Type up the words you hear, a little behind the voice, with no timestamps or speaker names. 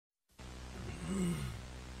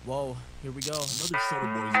Whoa, here we go. Another Soda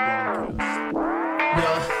Boys broadcast.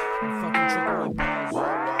 Yeah, I'm fucking tripping my balls.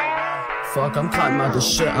 Fuck, I'm caught out this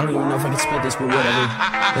shit. I don't even know if I can spit this, but whatever.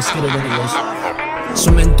 Let's get it anyways.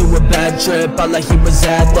 Swimming through a bad trip, all like he was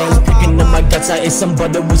Athens. Picking up my guts, I ate some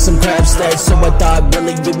butter with some crab sticks. So I thought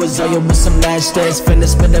really it was oil with some matchsticks. Finna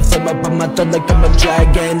spit a flame up on my throat like I'm a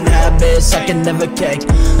dragon. Habits I can never kick.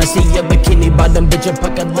 I see a bikini bottom bitch a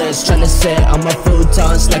bucket list. Tryna sit on my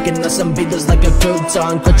futon, snacking on some beaters like a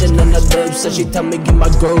crouton. Clutching on her lips, so she tell me get my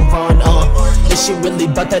groove on. Is she really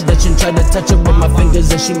bout that bitch and try to touch it with my fingers?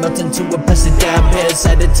 And she melts into a plastic dab hit.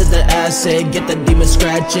 Added to the acid, get the demon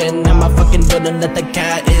scratching. Now my fucking building, let the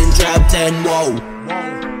cat in, trapped in. Whoa.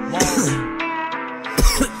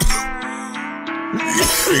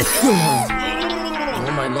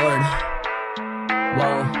 Oh my lord.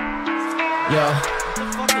 Whoa. Yo. What the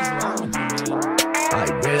fuck is wrong with you, man? I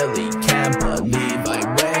really can't believe I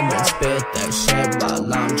went and spit that shit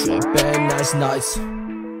while I'm tripping. That's nuts.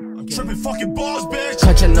 Tripping fucking balls, bitch.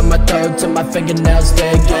 Clutching on my throat till my fingernails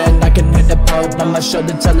digging. I can hit the Pope on my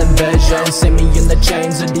shoulder, television. See me in the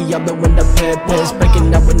chains of the other when the pit is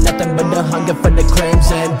breaking up with nothing but the hunger for the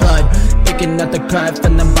creams and blood. Picking up the craft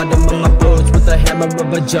from the bottom of my boots with the hammer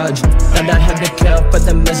of a judge. That I had to kill for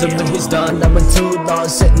the misery he's done. I went too long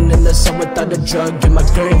sitting in the sun without a drug. Get my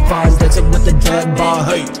groove on, dancing with the drug bar.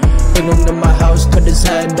 Hey, bring him to my house, cut his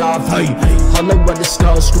head off. Hey, hollow with the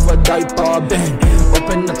skull, screw a light bulb in.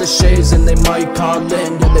 Open up the shades and they might call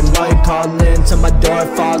in. Yeah, they might call in till my door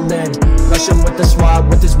fall in. Rushing with the swab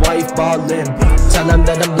with his wife ballin'. Tell him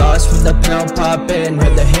that I'm lost when the pill pop in.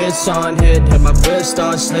 Hear the hits on hit, hear my wrist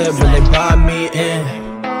on slip when they brought me in.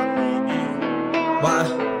 Why?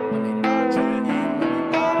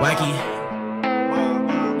 Wacky.